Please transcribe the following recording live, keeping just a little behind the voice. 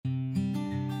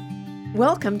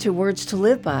Welcome to Words to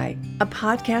Live By, a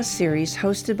podcast series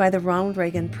hosted by the Ronald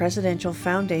Reagan Presidential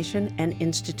Foundation and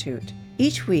Institute.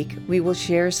 Each week, we will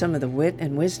share some of the wit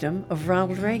and wisdom of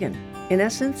Ronald Reagan. In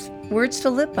essence, Words to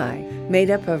Live By,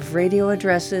 made up of radio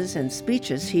addresses and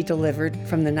speeches he delivered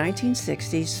from the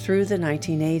 1960s through the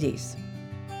 1980s.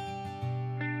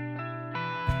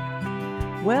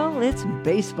 Well, it's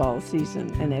baseball season,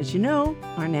 and as you know,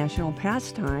 our national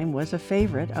pastime was a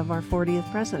favorite of our 40th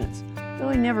presidents, though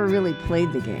he never really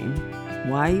played the game.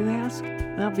 Why, you ask?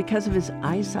 Well, because of his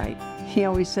eyesight. He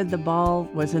always said the ball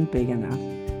wasn't big enough.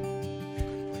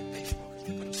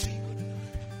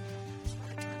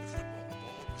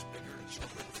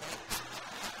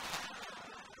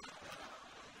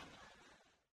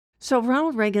 So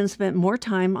Ronald Reagan spent more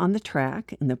time on the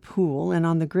track, in the pool, and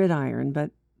on the gridiron, but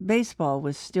baseball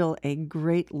was still a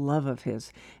great love of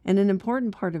his, and an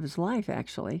important part of his life,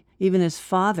 actually. Even his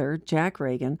father, Jack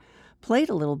Reagan, played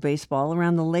a little baseball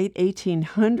around the late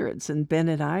 1800s in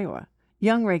Bennett, Iowa.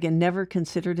 Young Reagan never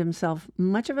considered himself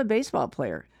much of a baseball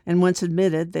player, and once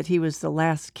admitted that he was the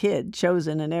last kid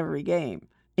chosen in every game.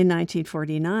 In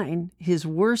 1949, his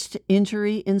worst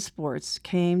injury in sports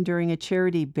came during a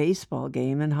charity baseball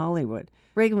game in Hollywood.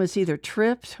 Reagan was either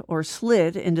tripped or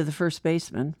slid into the first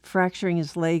baseman, fracturing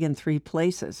his leg in 3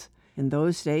 places. In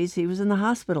those days, he was in the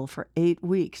hospital for 8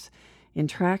 weeks, in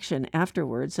traction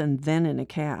afterwards, and then in a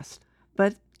cast.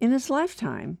 But in his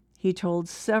lifetime, he told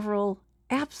several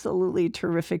absolutely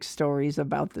terrific stories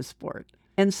about the sport,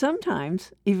 and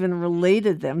sometimes even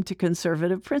related them to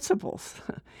conservative principles.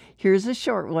 Here's a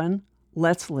short one.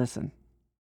 Let's listen.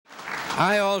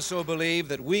 I also believe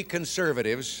that we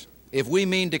conservatives, if we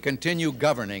mean to continue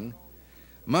governing,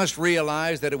 must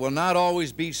realize that it will not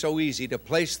always be so easy to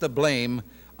place the blame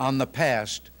on the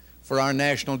past for our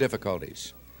national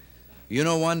difficulties. You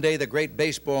know, one day the great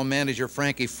baseball manager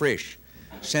Frankie Frisch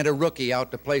sent a rookie out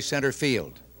to play center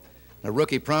field. The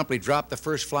rookie promptly dropped the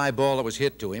first fly ball that was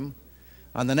hit to him.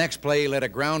 On the next play, he let a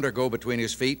grounder go between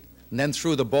his feet and then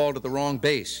threw the ball to the wrong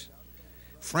base.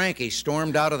 Frankie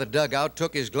stormed out of the dugout,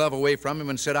 took his glove away from him,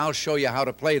 and said, "I'll show you how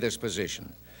to play this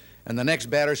position." And the next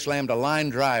batter slammed a line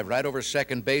drive right over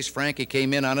second base. Frankie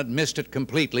came in on it, missed it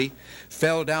completely,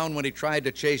 fell down when he tried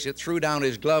to chase it, threw down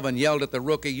his glove and yelled at the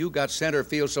rookie, "You got center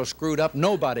field so screwed up,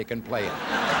 nobody can play it."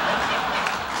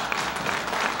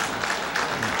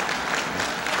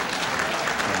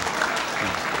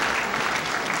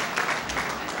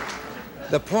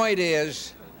 The point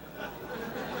is,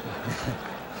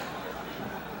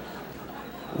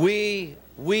 we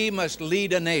must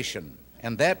lead a nation,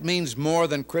 and that means more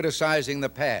than criticizing the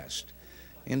past.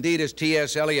 Indeed, as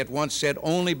T.S. Eliot once said,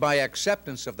 only by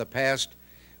acceptance of the past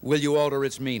will you alter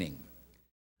its meaning.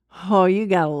 Oh, you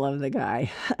gotta love the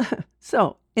guy.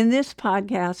 So, in this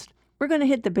podcast, we're going to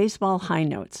hit the baseball high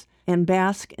notes and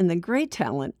bask in the great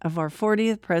talent of our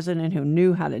 40th president who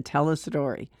knew how to tell a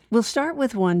story. We'll start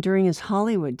with one during his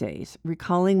Hollywood days,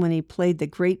 recalling when he played the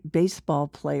great baseball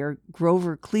player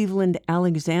Grover Cleveland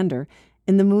Alexander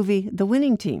in the movie The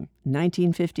Winning Team,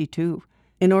 1952.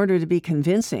 In order to be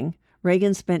convincing,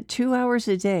 Reagan spent 2 hours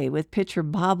a day with pitcher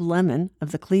Bob Lemon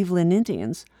of the Cleveland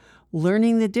Indians,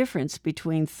 learning the difference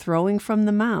between throwing from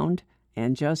the mound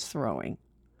and just throwing.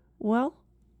 Well,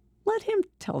 let him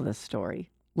tell the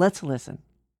story. Let's listen.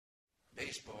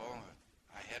 Baseball,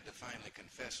 I had to finally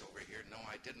confess over here, no,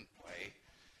 I didn't play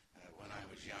when I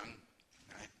was young.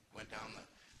 I went down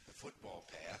the football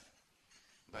path,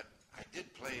 but I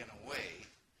did play in a way,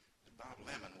 as Bob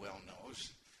Lemon well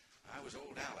knows, I was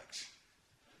old Alex,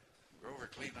 Grover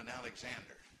Cleveland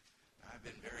Alexander. I've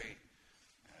been very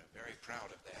proud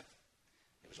of that.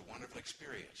 It was a wonderful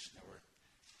experience. There were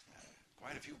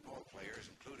quite a few ball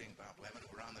players, including Bob Lemon,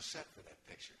 who were on the set for that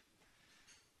picture.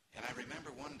 And I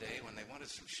remember one day when they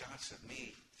wanted some shots of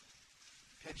me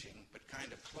pitching, but kind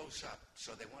of close up,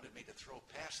 so they wanted me to throw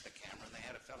past the camera, and they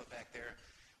had a fellow back there,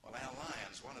 well, Al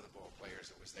Lyons, one of the ball players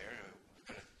that was there, who was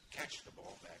going to catch the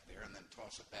ball back there and then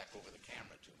toss it back over the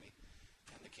camera to me.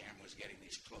 And the camera was getting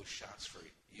these close shots for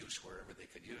use wherever they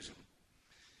could use them.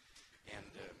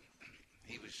 And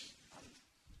he was on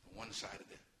one side of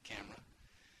the camera,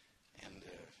 and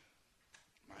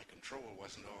my control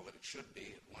wasn't all that it should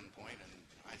be at one point, and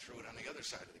I threw it on the other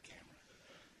side of the camera.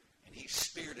 And he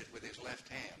speared it with his left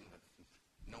hand with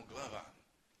no glove on.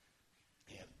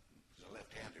 He was a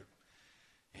left-hander.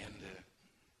 And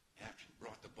after he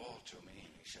brought the ball to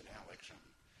me, he said, "Alex, I'm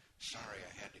sorry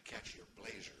I had to catch your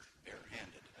blazer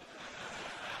barehanded."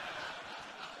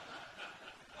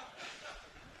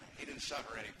 He didn't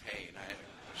suffer any pain, I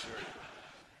assure you.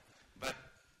 But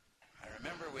I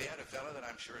remember we had a fellow that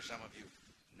I'm sure some of you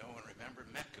know and remember,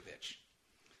 Metkovich.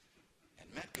 And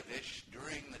Metkovich,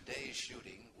 during the day's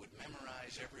shooting, would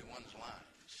memorize everyone's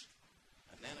lines.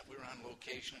 And then if we were on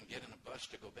location and get in a bus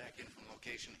to go back in from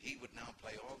location, he would now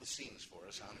play all the scenes for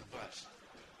us on the bus.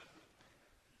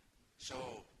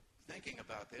 So, thinking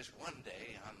about this, one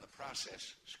day on the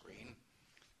process screen,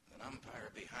 an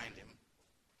umpire behind him,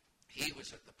 he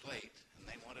was at the plate, and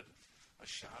they wanted a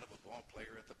shot of a ball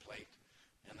player at the plate.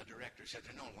 And the director said,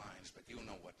 there are no lines, but you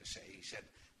know what to say. He said,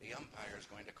 the umpire is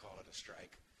going to call it a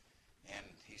strike. And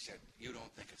he said, you don't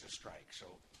think it's a strike, so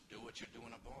do what you do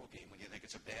in a ball game when you think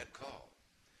it's a bad call.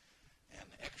 And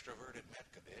extroverted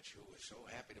Metkovich, who was so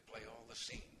happy to play all the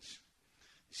scenes,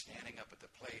 standing up at the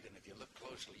plate, and if you look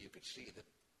closely, you could see that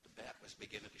the bat was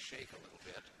beginning to shake a little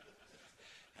bit.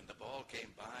 And the ball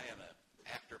came by, and an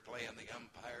actor playing the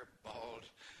umpire balled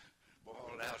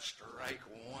out strike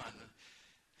one.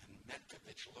 And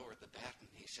Metkovich lowered the bat, and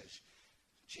he says,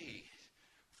 gee,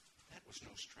 that was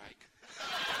no strike.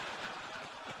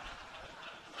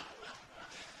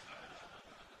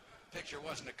 Picture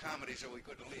wasn't a comedy, so we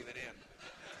couldn't leave it in.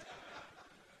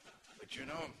 But you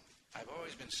know, I've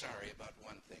always been sorry about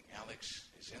one thing. Alex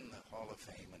is in the Hall of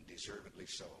Fame, and deservedly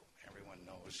so. Everyone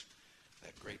knows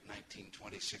that great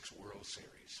 1926 World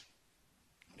Series.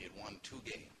 He had won 2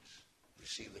 games,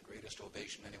 received the greatest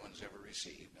ovation anyone's ever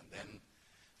received, and then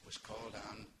was called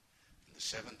on in the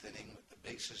 7th inning with the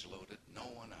bases loaded, no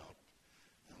one out,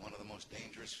 and one of the most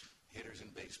dangerous hitters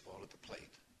in baseball at the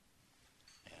plate.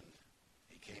 And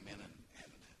he came in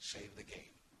and saved the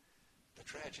game. The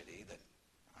tragedy that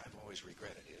I've always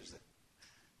regretted is that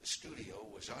the studio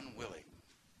was unwilling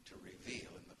to reveal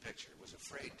in the picture, was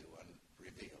afraid to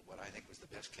reveal what I think was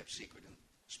the best kept secret in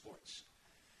sports.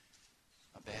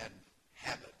 A bad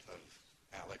habit of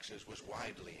Alex's was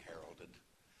widely heralded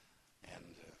and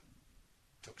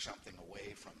took something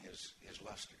away from his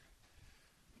luster.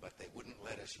 But they wouldn't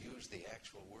let us use the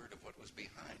actual word of what was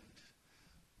behind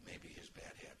maybe his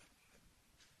bad habit.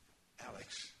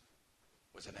 Alex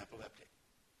was an epileptic.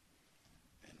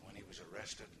 And when he was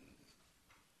arrested and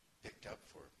picked up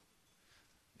for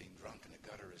being drunk in the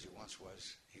gutter as he once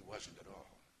was, he wasn't at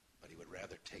all. But he would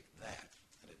rather take that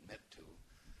than admit to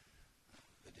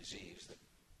the disease that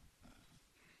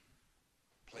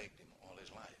plagued him all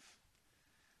his life.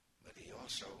 But he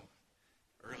also,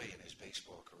 early in his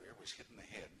baseball career, was hit in the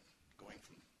head, going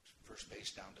from first base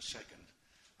down to second.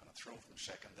 On a throw from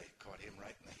second, they caught him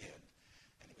right in the head.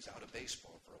 And he was out of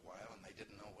baseball for a while, and they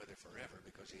didn't know whether forever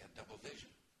because he had double vision.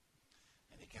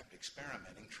 And he kept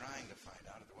experimenting, trying to find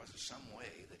out if there wasn't some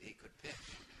way that he could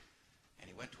pitch. And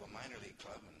he went to a minor league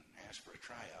club and asked for a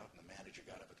tryout, and the manager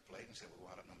got up at the plate and said, we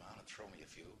want him to mount and throw me a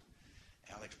few.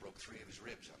 Alex broke 3 of his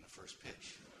ribs on the first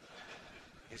pitch.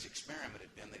 His experiment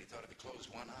had been that he thought if he closed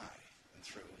one eye and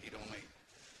threw, he'd only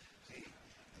see.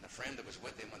 And the friend that was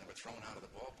with him when they were thrown out of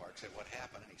the ballpark said, what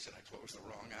happened? And he said, I closed the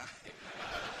wrong eye.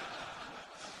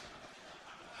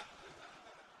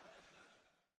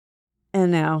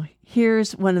 And now,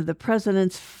 here's one of the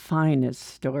president's finest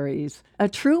stories, a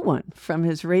true one from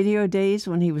his radio days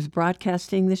when he was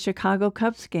broadcasting the Chicago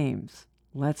Cubs games.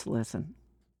 Let's listen.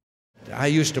 I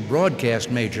used to broadcast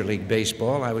Major League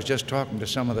Baseball. I was just talking to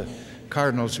some of the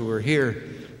Cardinals who were here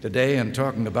today and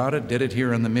talking about it. Did it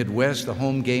here in the Midwest, the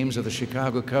home games of the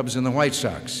Chicago Cubs and the White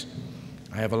Sox.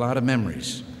 I have a lot of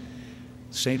memories.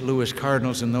 St. Louis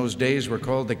Cardinals in those days were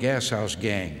called the Gas House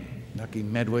Gang. Nucky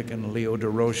Medwick and Leo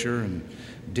DeRocher and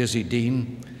Dizzy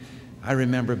Dean. I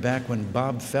remember back when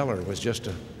Bob Feller was just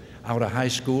out of high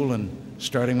school and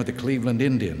starting with the Cleveland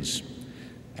Indians.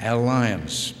 Al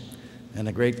Lyons and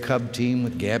the great Cub team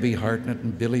with Gabby Hartnett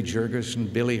and Billy Jurgis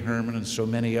and Billy Herman and so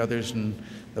many others, and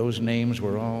those names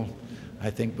were all, I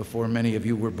think, before many of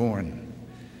you were born.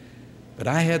 But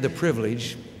I had the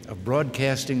privilege of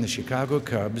broadcasting the Chicago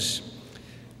Cubs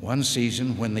one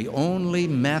season when the only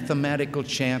mathematical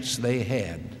chance they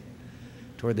had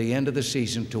toward the end of the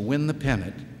season to win the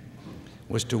pennant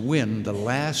was to win the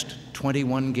last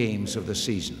 21 games of the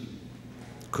season.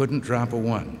 Couldn't drop a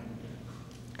one.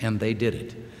 And they did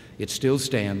it. It still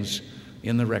stands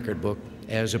in the record book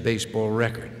as a baseball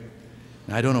record.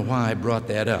 And I don't know why I brought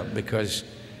that up, because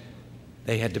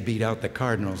they had to beat out the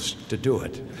Cardinals to do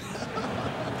it.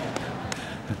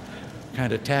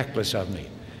 Kind of tactless of me.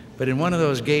 But in one of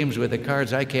those games with the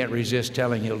Cards, I can't resist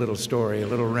telling you a little story, a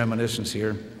little reminiscence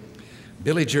here.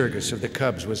 Billy Jurgis of the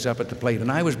Cubs was up at the plate,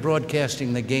 and I was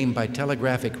broadcasting the game by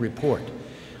telegraphic report.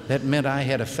 That meant I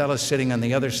had a fella sitting on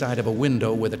the other side of a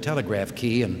window with a telegraph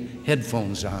key and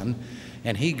headphones on,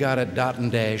 and he got a dot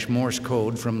and dash Morse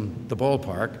code from the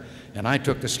ballpark, and I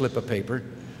took the slip of paper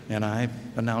and I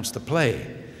announced the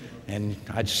play. And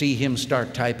I'd see him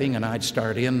start typing, and I'd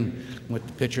start in with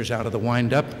the pitchers out of the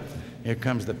windup, here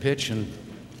comes the pitch, and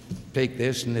take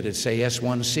this, and it'd say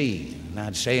S1C. And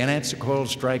I'd say, and that's a called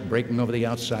strike, breaking over the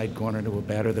outside corner to a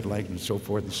batter that liked, and so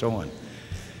forth and so on.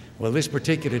 Well, this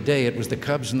particular day, it was the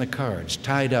Cubs and the Cards,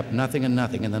 tied up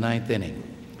 0-0 in the ninth inning.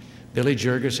 Billy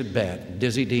Jurgis at bat,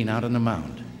 Dizzy Dean out on the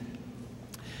mound.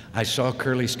 I saw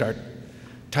Curly start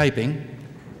typing,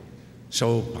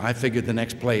 so I figured the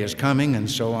next play is coming, and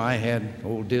so I had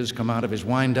old Diz come out of his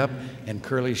windup, and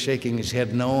Curly shaking his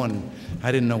head no, and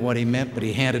I didn't know what he meant, but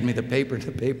he handed me the paper.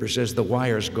 The paper says, "The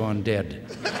wire's gone dead."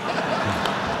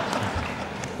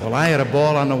 Well, I had a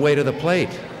ball on the way to the plate.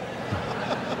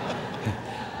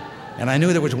 And I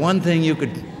knew there was one thing you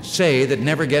could say that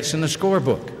never gets in the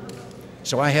scorebook.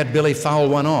 So I had Billy foul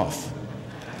one off.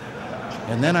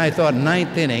 And then I thought,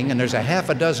 ninth inning, and there's a half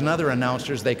a dozen other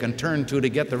announcers they can turn to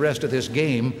get the rest of this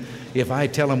game if I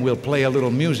tell them we'll play a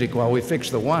little music while we fix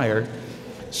the wire.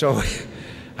 So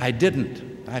I didn't.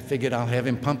 I figured I'll have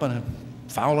him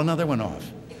foul another one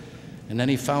off. And then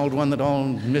he fouled one that all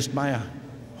missed by a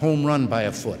home run by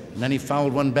a foot. And then he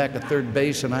fouled one back to third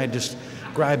base, and I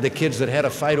described the kids that had a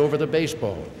fight over the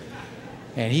baseball.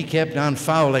 And he kept on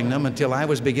fouling them until I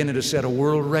was beginning to set a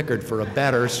world record for a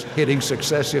batter hitting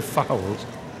successive fouls.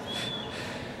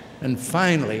 And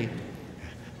finally,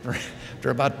 after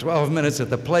about 12 minutes at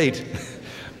the plate,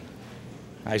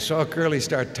 I saw Curly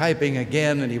start typing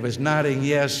again, and he was nodding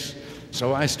yes.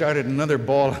 So I started another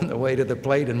ball on the way to the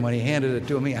plate, and when he handed it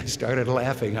to me, I started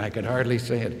laughing. I could hardly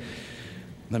say it.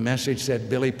 The message said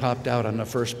Billy popped out on the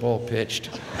first ball pitched.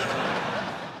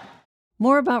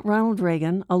 More about Ronald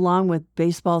Reagan, along with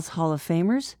baseball's Hall of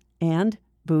Famers and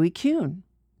Bowie Kuhn,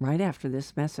 right after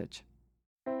this message.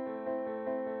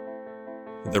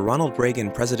 The Ronald Reagan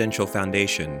Presidential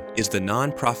Foundation is the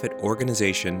nonprofit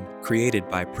organization created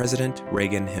by President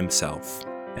Reagan himself,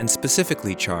 and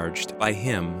specifically charged by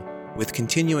him with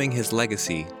continuing his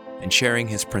legacy and sharing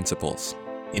his principles: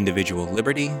 individual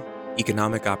liberty,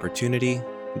 economic opportunity,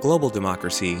 global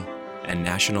democracy, and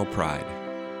national pride.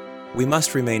 We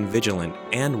must remain vigilant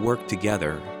and work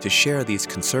together to share these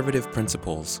conservative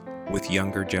principles with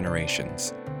younger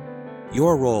generations.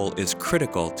 Your role is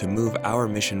critical to move our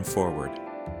mission forward.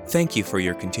 Thank you for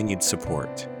your continued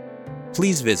support.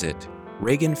 Please visit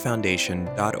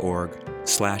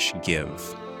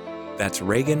reaganfoundation.org/give. That's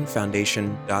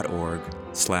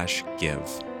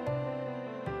reaganfoundation.org/give.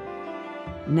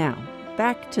 Now,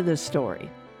 back to the story.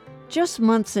 Just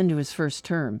months into his first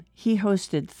term, he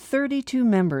hosted 32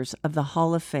 members of the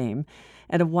Hall of Fame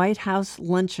at a White House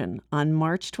luncheon on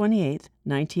March 28,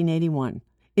 1981.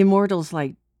 Immortals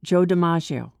like Joe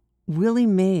DiMaggio, Willie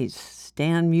Mays,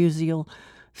 Stan Musial,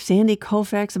 Sandy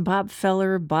Koufax, Bob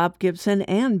Feller, Bob Gibson,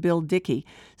 and Bill Dickey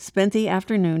spent the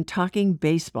afternoon talking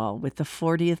baseball with the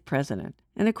 40th president.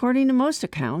 And according to most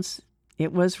accounts,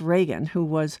 it was Reagan who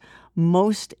was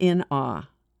most in awe.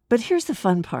 But here's the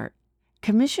fun part.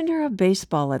 Commissioner of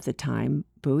Baseball at the time,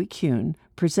 Bowie Kuhn,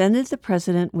 presented the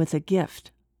president with a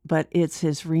gift, but it's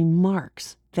his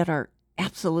remarks that are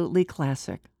absolutely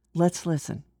classic. Let's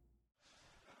listen.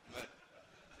 But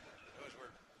those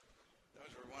were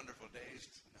wonderful days,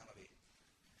 not only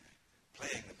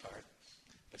playing the part,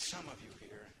 but some of you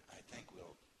here, I think,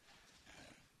 will.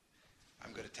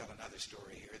 I'm going to tell another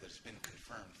story here that's been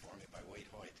confirmed for me by Wade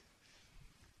Hoyt.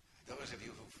 Those of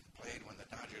you who've played when the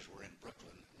Dodgers were in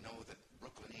Brooklyn know that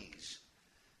Brooklynese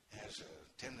has a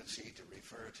tendency to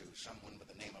refer to someone with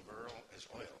the name of Earl as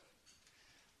Oil.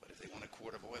 But if they want a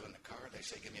quart of oil in the car, they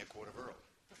say, "Give me a quart of Earl."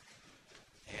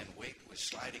 And Wade was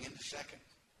sliding into second,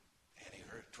 and he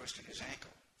twisted his ankle.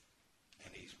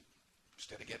 And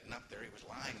instead of getting up there, he was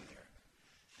lying there.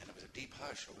 And there was a deep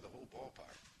hush over the whole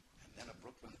ballpark. And then a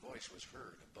Brooklyn voice was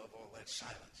heard above all that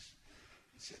silence.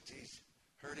 He said, "Geez,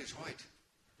 heard his Hoyt."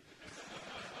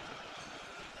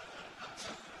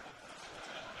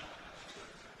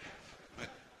 But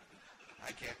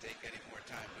I can't take any more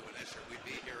time doing this, or we'd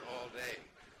be here all day.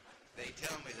 They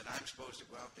tell me that I'm supposed to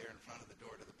go out there in front of the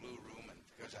door to the Blue Room, and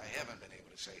because I haven't been able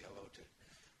to say hello to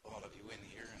all of you in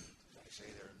here, and as I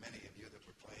say, there are many of you that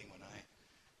were playing when I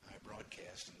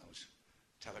broadcast in those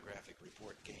telegraphic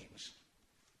report games,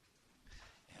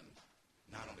 and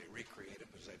not only recreated,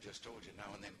 but as I just told you,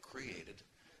 now and then created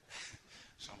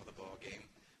some of the ball game.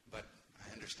 But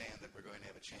I understand that we're going to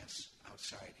have a chance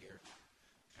outside here,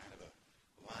 kind of a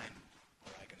line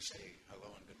where I can say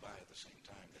hello and goodbye at the same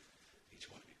time to each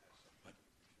one of you. But,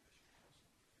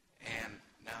 and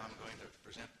now I'm going to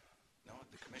present,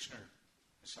 the commissioner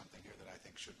has something here that I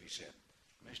think should be said.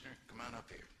 Commissioner, come on up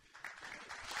here.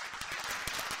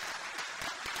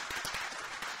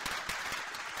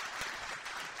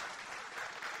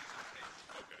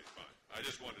 Okay, fine. I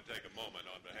just wanted to take a moment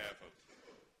on behalf of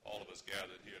all of us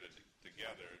gathered here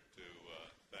together to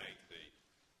thank the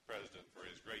President for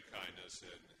his great kindness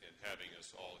in having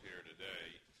us all here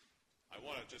today. I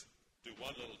want to just do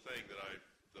one little thing that I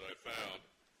found.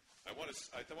 I want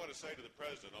to say to the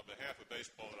President on behalf of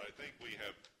baseball that I think we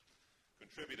have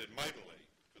contributed mightily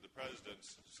to the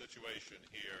President's situation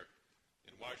here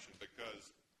in Washington,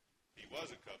 because he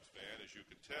was a Cubs fan, as you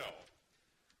can tell.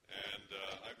 And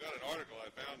I've got an article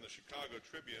I found in the Chicago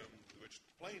Tribune which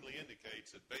plainly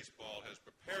indicates that baseball has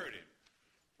prepared him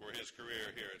for his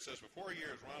career here. It says, for 4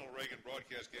 years, Ronald Reagan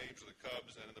broadcast games of the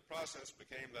Cubs, and in the process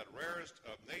became that rarest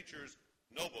of nature's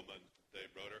noblemen, Dave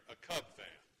Broder, a Cub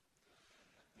fan.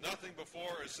 Nothing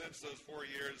before or since those 4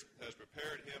 years has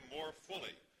prepared him more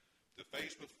fully to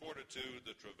face with fortitude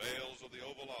the travails of the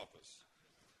Oval Office.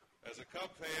 As a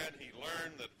Cub fan, he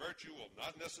learned that virtue will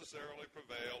not necessarily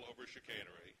prevail over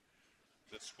chicanery,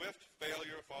 that swift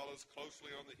failure follows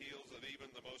closely on the heels of even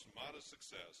the most modest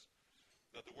success,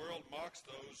 that the world mocks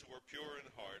those who are pure in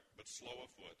heart but slow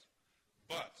of foot,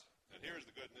 but, and here's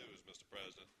the good news, Mr.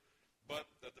 President, but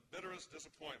that the bitterest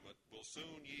disappointment will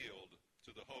soon yield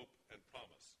to the hope and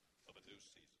promise of a new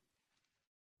season.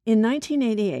 In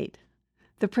 1988,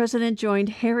 the President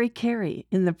joined Harry Carey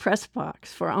in the press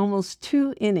box for almost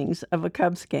 2 innings of a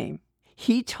Cubs game.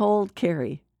 He told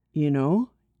Carey, you know,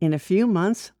 in a few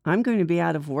months, I'm going to be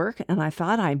out of work, and I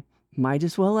thought I might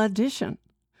as well audition.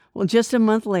 Well, just a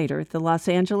month later, the Los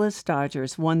Angeles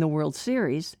Dodgers won the World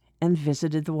Series and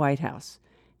visited the White House.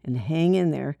 And hang in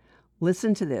there,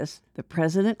 listen to this. The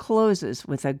President closes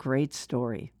with a great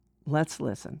story. Let's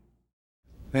listen.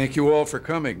 Thank you all for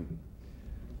coming.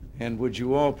 And would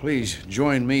you all please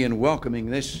join me in welcoming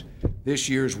this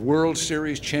year's World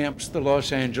Series champs, the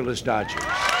Los Angeles Dodgers.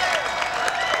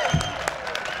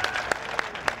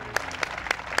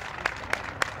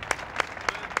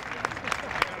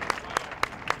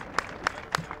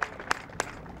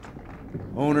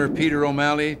 Owner Peter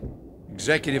O'Malley,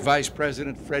 Executive Vice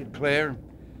President Fred Clare,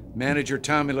 Manager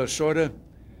Tommy Lasorda,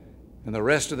 and the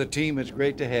rest of the team, it's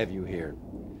great to have you here.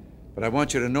 But I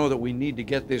want you to know that we need to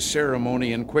get this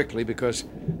ceremony in quickly because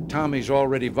Tommy's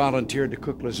already volunteered to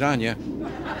cook lasagna,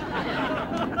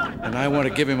 and I want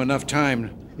to give him enough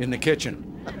time in the kitchen.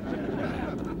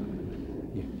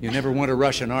 You never want to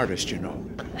rush an artist, you know.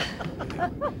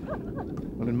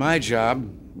 Well, in my job,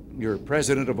 you're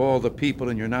president of all the people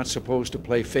and you're not supposed to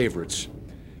play favorites.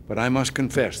 But I must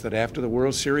confess that after the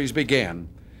World Series began,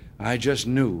 I just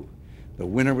knew the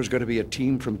winner was going to be a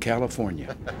team from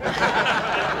California.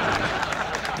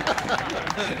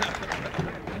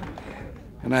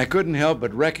 And I couldn't help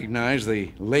but recognize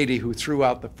the lady who threw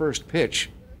out the first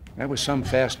pitch. That was some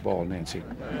fastball, Nancy.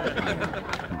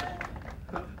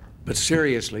 But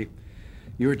seriously,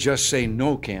 your Just Say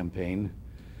No campaign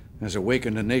has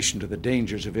awakened a nation to the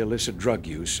dangers of illicit drug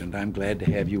use, and I'm glad to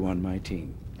have you on my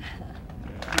team.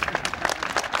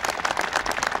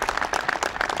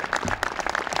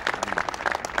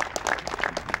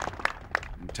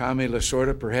 Tommy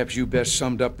Lasorda, perhaps you best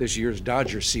summed up this year's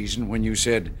Dodger season when you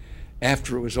said,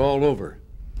 after it was all over,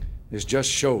 this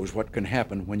just shows what can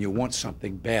happen when you want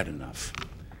something bad enough.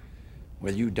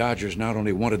 Well, you Dodgers not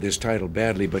only wanted this title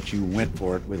badly, but you went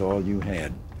for it with all you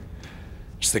had.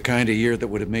 It's the kind of year that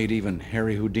would have made even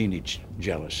Harry Houdini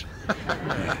jealous.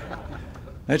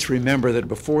 Let's remember that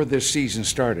before this season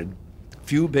started,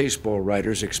 few baseball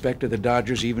writers expected the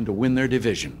Dodgers even to win their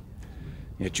division.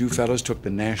 Yet you fellas took the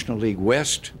National League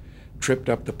West, tripped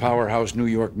up the powerhouse New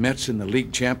York Mets in the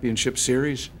League Championship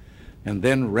Series, and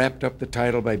then wrapped up the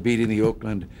title by beating the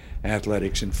Oakland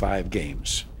Athletics in 5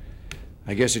 games.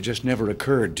 I guess it just never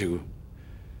occurred to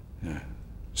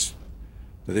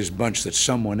this bunch that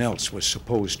someone else was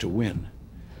supposed to win.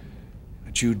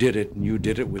 But you did it, and you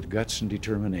did it with guts and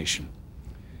determination.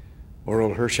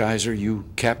 Orel Hershiser, you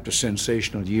capped a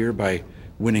sensational year by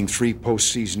winning 3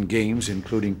 postseason games,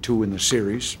 including 2 in the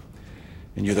series.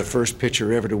 And you're the first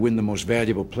pitcher ever to win the Most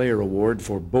Valuable Player award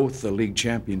for both the League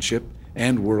Championship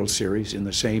and World Series in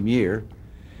the same year.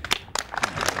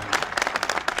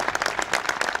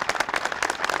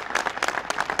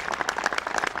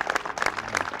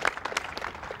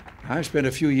 I've spent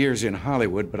a few years in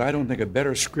Hollywood, but I don't think a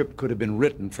better script could have been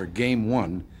written for Game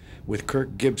 1 with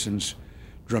Kirk Gibson's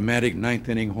dramatic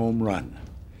 9th-inning home run.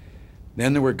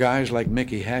 Then there were guys like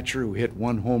Mickey Hatcher, who hit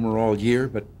 1 homer all year,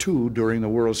 but 2 during the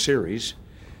World Series.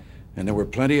 And there were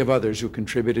plenty of others who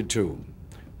contributed too.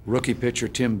 Rookie pitcher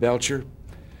Tim Belcher,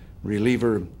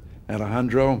 reliever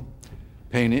Alejandro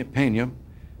Pena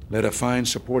led a fine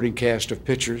supporting cast of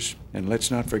pitchers. And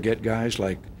let's not forget guys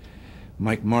like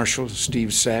Mike Marshall,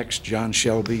 Steve Sachs, John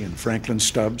Shelby, and Franklin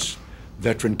Stubbs,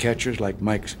 veteran catchers like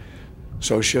Mike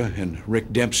Scioscia and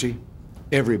Rick Dempsey,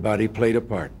 Everybody played a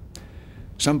part.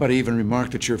 Somebody even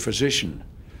remarked that your physician,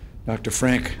 Dr.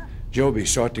 Frank Joby,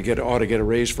 ought to get a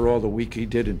raise for all the work he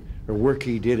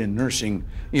did in nursing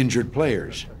injured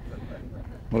players.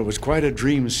 Well, it was quite a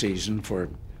dream season for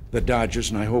the Dodgers,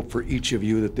 and I hope for each of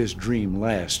you that this dream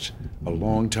lasts a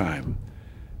long time.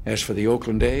 As for the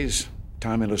Oakland A's,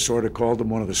 Tommy Lasorda called them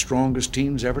one of the strongest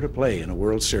teams ever to play in a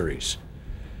World Series.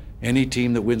 Any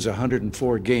team that wins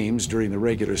 104 games during the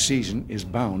regular season is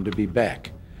bound to be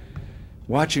back.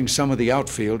 Watching some of the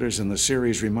outfielders in the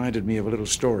series reminded me of a little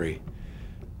story.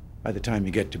 By the time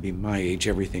you get to be my age,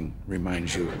 everything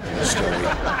reminds you of a story.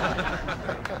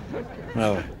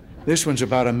 Well, this one's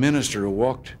about a minister who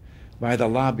walked by the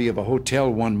lobby of a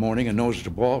hotel one morning and noticed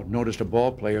a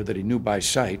ball player that he knew by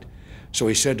sight. So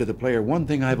he said to the player, "One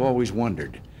thing I've always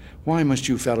wondered, why must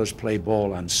you fellas play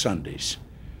ball on Sundays?"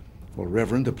 "Well,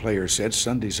 Reverend," the player said,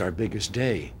 "Sunday's our biggest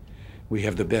day. We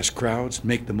have the best crowds,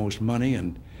 make the most money,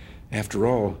 and after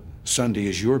all, Sunday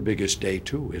is your biggest day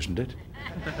too, isn't it?"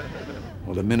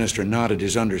 Well, the minister nodded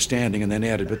his understanding and then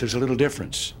added, "But there's a little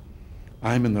difference.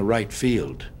 I'm in the right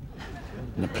field."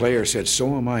 And the player said,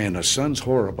 "So am I, and the sun's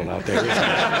horrible out there, isn't it?"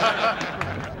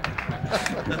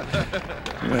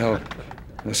 Well,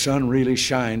 the sun really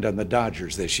shined on the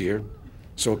Dodgers this year.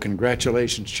 So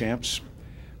congratulations, champs.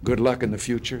 Good luck in the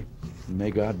future, and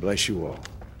may God bless you all.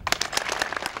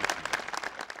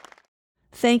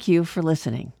 Thank you for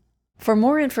listening. For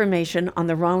more information on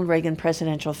the Ronald Reagan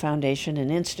Presidential Foundation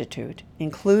and Institute,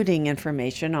 including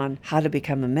information on how to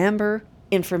become a member,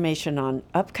 information on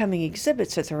upcoming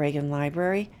exhibits at the Reagan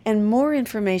Library, and more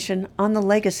information on the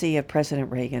legacy of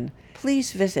President Reagan,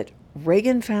 please visit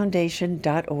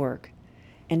reaganfoundation.org.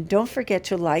 And don't forget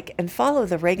to like and follow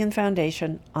the Reagan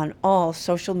Foundation on all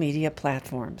social media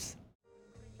platforms.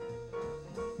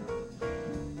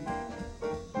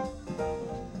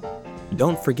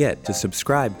 Don't forget to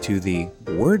subscribe to the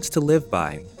Words to Live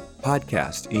By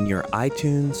podcast in your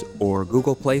iTunes or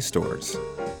Google Play stores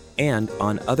and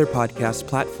on other podcast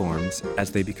platforms as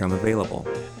they become available.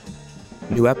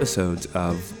 New episodes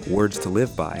of Words to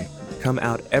Live By come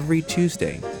out every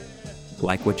Tuesday.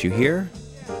 Like what you hear?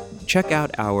 Check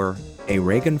out our A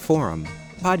Reagan Forum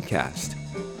podcast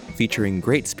featuring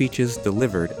great speeches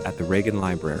delivered at the Reagan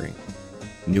Library.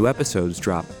 New episodes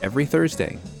drop every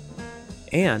Thursday.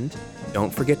 And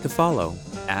don't forget to follow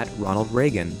 @Ronald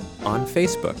Reagan on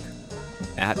Facebook,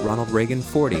 @Ronald Reagan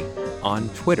 40 on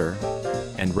Twitter,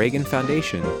 and Reagan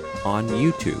Foundation on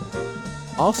YouTube.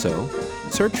 Also,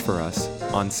 search for us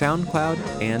on SoundCloud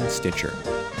and Stitcher.